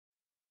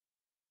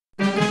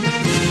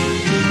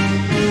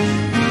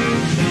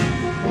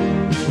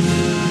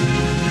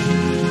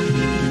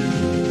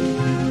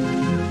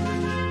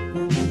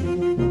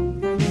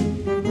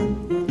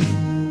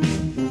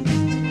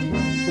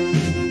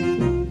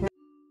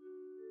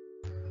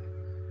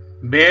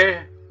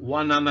Bear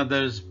one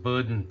another's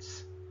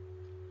burdens.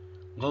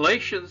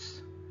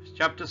 Galatians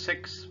chapter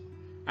 6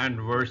 and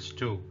verse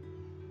 2.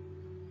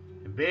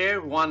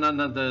 Bear one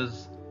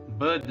another's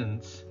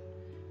burdens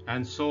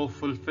and so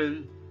fulfill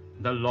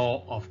the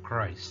law of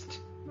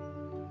Christ.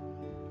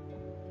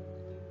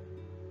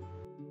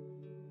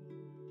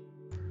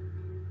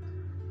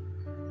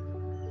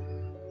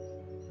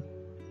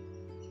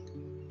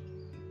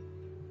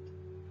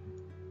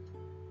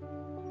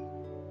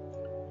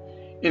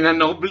 In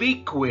an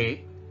oblique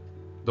way,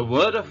 the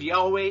word of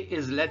Yahweh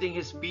is letting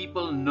his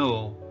people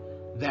know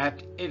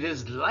that it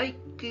is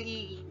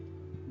likely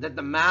that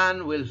the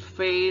man will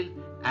fail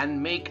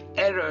and make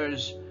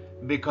errors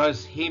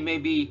because he may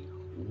be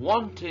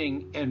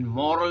wanting in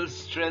moral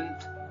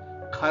strength,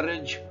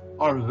 courage,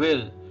 or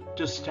will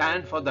to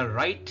stand for the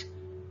right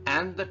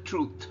and the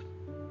truth.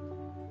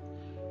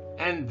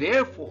 And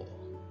therefore,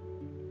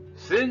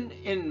 sin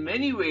in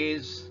many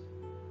ways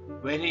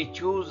when he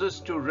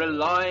chooses to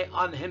rely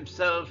on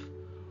himself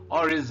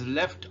or is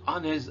left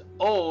on his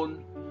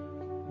own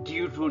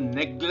due to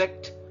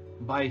neglect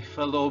by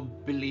fellow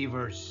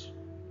believers.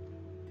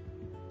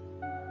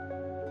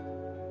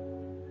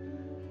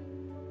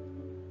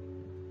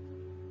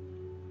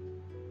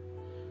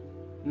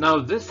 Now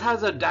this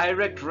has a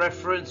direct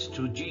reference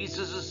to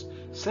Jesus'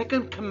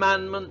 second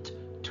commandment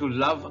to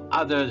love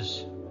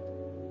others.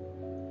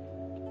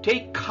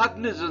 Take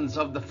cognizance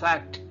of the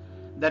fact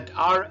that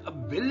our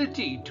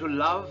ability to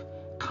love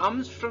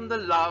comes from the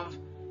love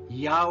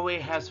Yahweh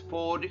has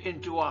poured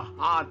into our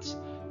hearts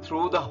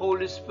through the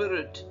Holy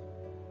Spirit.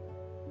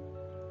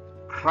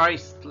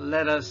 Christ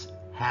let us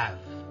have.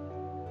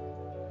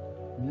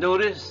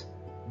 Notice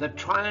the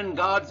triune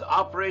God's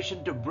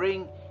operation to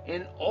bring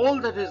in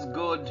all that is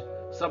good,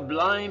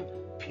 sublime,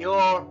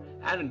 pure,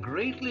 and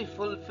greatly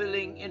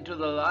fulfilling into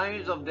the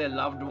lives of their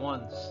loved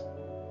ones.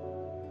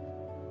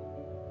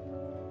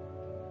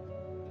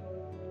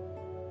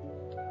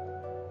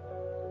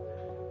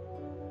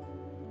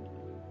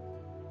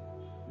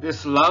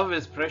 This love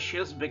is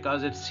precious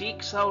because it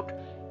seeks out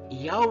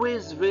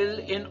Yahweh's will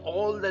in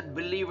all that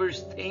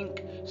believers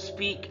think,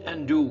 speak,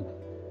 and do.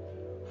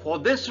 For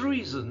this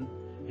reason,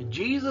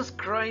 Jesus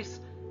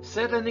Christ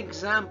set an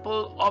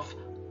example of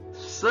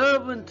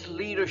servant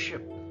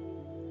leadership,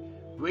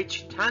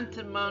 which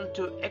tantamount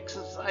to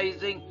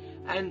exercising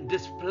and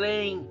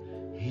displaying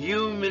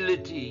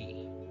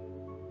humility.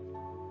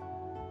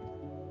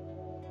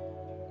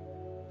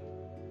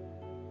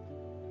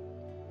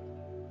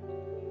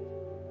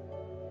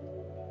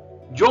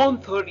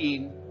 John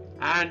 13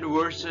 and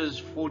verses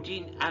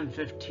 14 and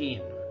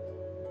 15.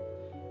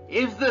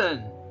 If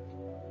then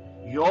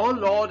your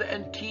Lord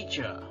and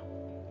teacher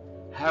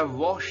have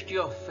washed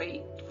your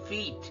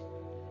feet,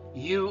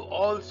 you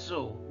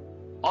also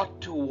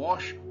ought to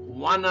wash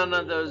one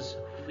another's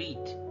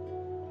feet.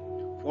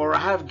 For I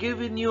have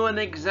given you an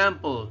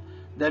example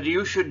that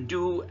you should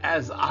do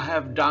as I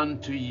have done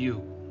to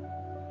you.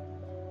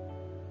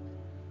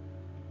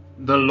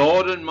 The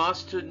Lord and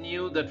Master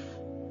knew that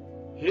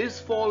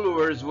his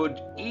followers would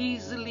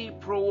easily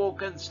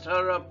provoke and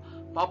stir up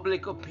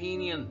public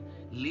opinion,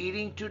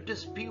 leading to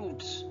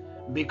disputes,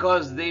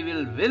 because they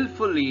will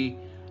willfully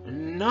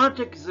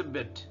not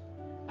exhibit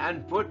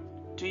and put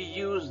to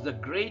use the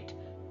great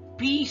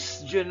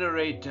peace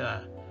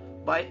generator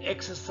by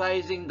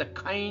exercising the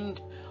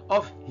kind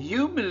of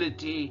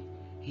humility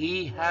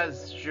he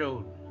has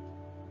shown.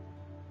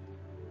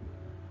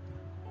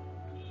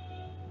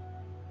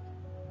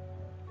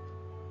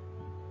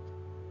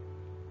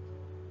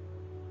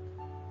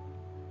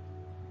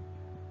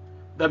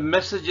 The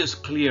message is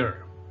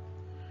clear.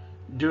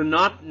 Do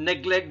not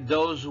neglect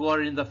those who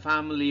are in the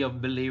family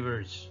of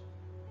believers.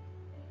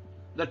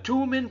 The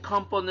two main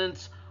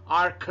components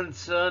are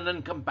concern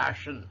and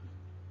compassion.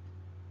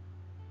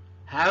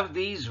 Have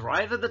these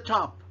right at the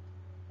top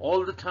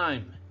all the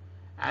time,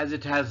 as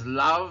it has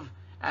love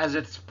as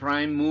its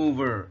prime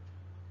mover,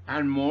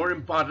 and more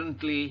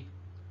importantly,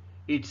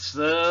 it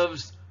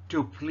serves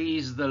to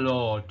please the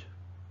Lord.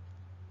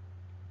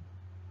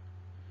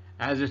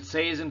 As it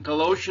says in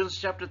Galatians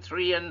chapter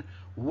 3 and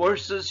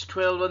verses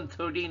 12 and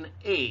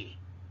 13a,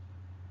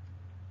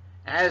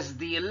 as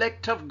the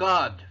elect of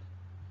God,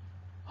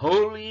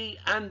 holy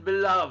and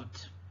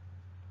beloved,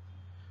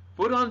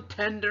 put on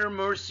tender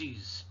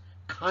mercies,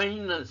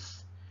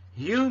 kindness,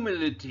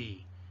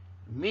 humility,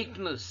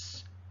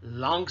 meekness,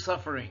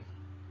 long-suffering,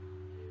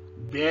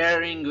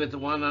 bearing with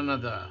one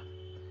another,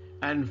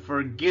 and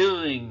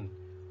forgiving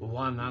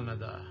one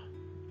another,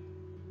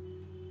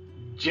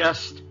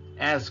 just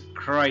as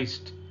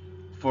Christ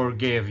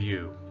forgave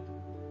you.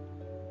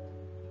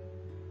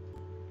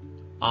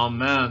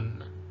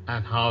 Amen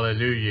and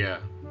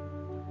hallelujah.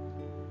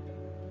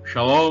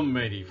 Shalom,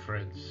 my dear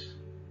friends.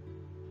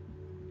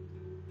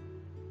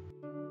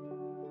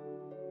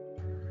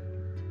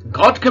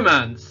 God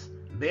commands,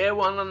 bear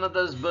one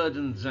another's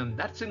burdens, and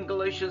that's in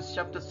Galatians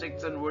chapter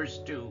 6 and verse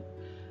 2.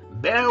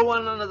 Bear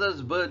one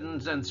another's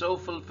burdens and so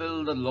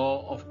fulfill the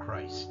law of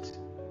Christ.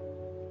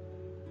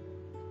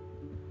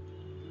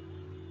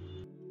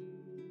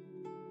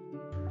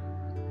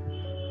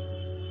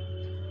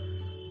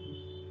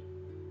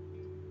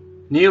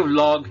 New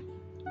vlog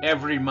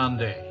every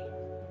Monday.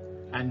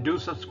 And do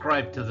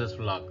subscribe to this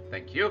vlog.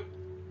 Thank you.